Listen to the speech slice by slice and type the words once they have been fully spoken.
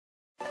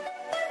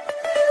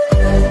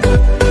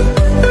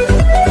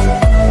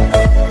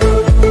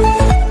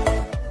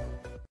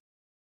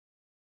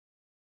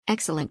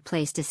Excellent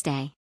place to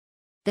stay.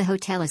 The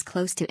hotel is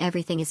close to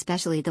everything,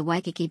 especially the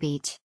Waikiki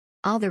beach.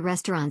 All the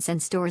restaurants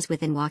and stores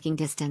within walking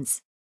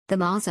distance. The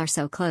malls are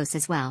so close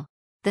as well.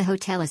 The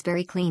hotel is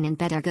very clean and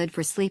bed are good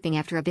for sleeping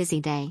after a busy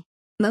day.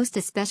 Most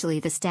especially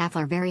the staff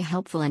are very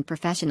helpful and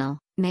professional.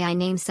 May I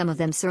name some of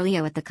them? Sir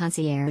Leo at the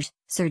concierge,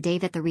 Sir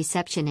Dave at the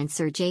reception and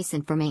Sir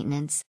Jason for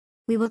maintenance.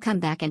 We will come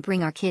back and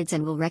bring our kids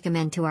and will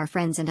recommend to our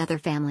friends and other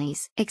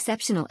families.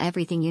 Exceptional,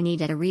 everything you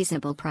need at a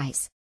reasonable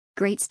price.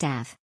 Great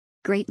staff.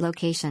 Great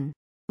location.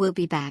 We'll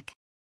be back.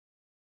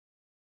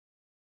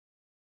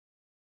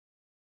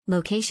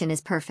 Location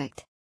is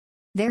perfect.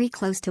 Very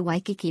close to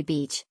Waikiki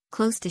Beach,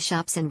 close to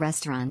shops and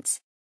restaurants.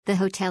 The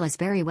hotel is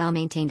very well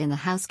maintained and the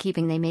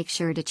housekeeping, they make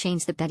sure to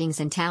change the beddings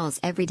and towels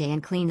every day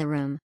and clean the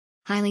room.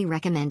 Highly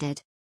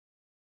recommended.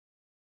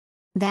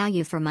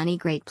 Value for money,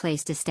 great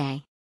place to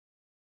stay.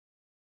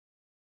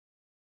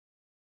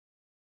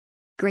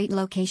 Great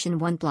location,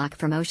 1 block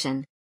from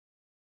ocean.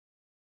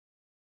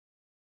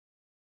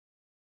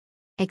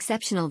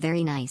 Exceptional,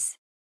 very nice.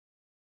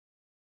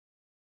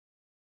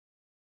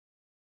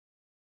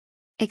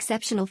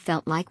 Exceptional,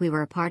 felt like we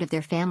were a part of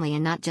their family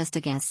and not just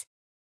a guest.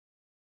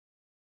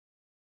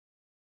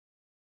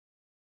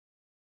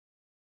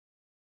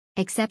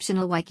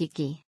 Exceptional,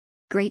 Waikiki.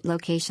 Great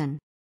location.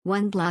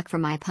 1 block from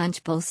my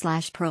Punch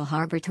Bowl/Pearl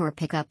Harbor tour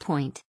pickup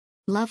point.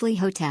 Lovely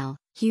hotel,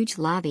 huge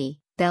lobby,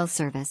 bell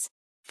service.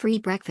 Free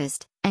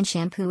breakfast, and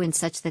shampoo and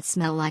such that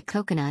smell like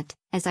coconut,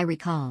 as I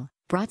recall.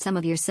 Brought some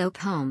of your soap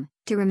home,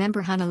 to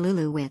remember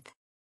Honolulu with.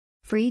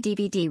 Free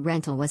DVD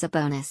rental was a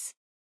bonus.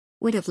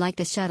 Would have liked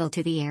a shuttle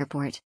to the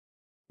airport.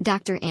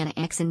 Dr. Anna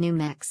X in New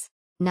Mex.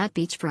 Not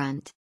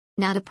beachfront.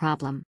 Not a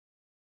problem.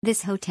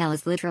 This hotel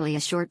is literally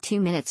a short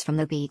 2 minutes from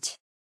the beach.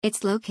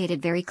 It's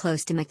located very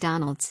close to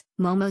McDonald's,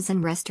 Momo's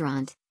and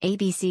restaurant,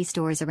 ABC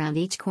stores around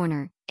each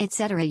corner,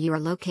 etc. You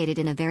are located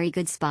in a very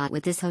good spot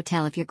with this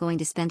hotel if you're going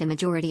to spend a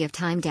majority of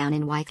time down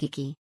in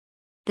Waikiki.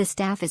 The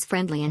staff is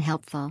friendly and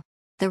helpful.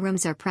 The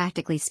rooms are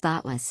practically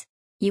spotless.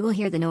 You will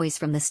hear the noise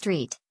from the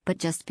street, but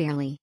just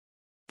barely.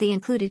 The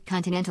included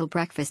continental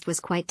breakfast was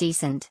quite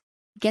decent.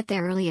 Get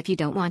there early if you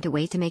don't want to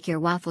wait to make your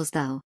waffles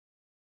though.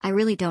 I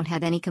really don't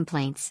have any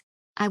complaints.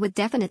 I would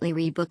definitely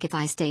rebook if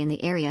I stay in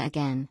the area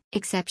again.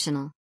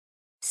 Exceptional.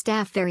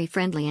 Staff very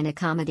friendly and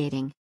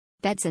accommodating.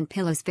 Beds and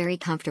pillows very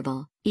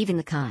comfortable, even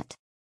the cot.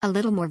 A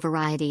little more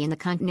variety in the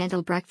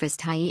continental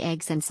breakfast, i.e.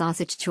 eggs and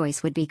sausage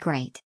choice would be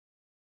great.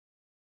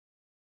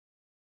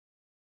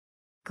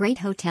 Great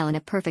hotel in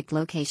a perfect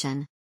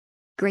location.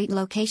 Great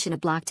location, a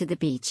block to the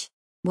beach.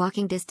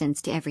 Walking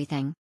distance to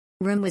everything.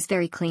 Room was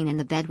very clean and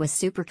the bed was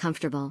super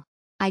comfortable.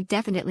 I'd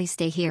definitely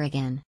stay here again.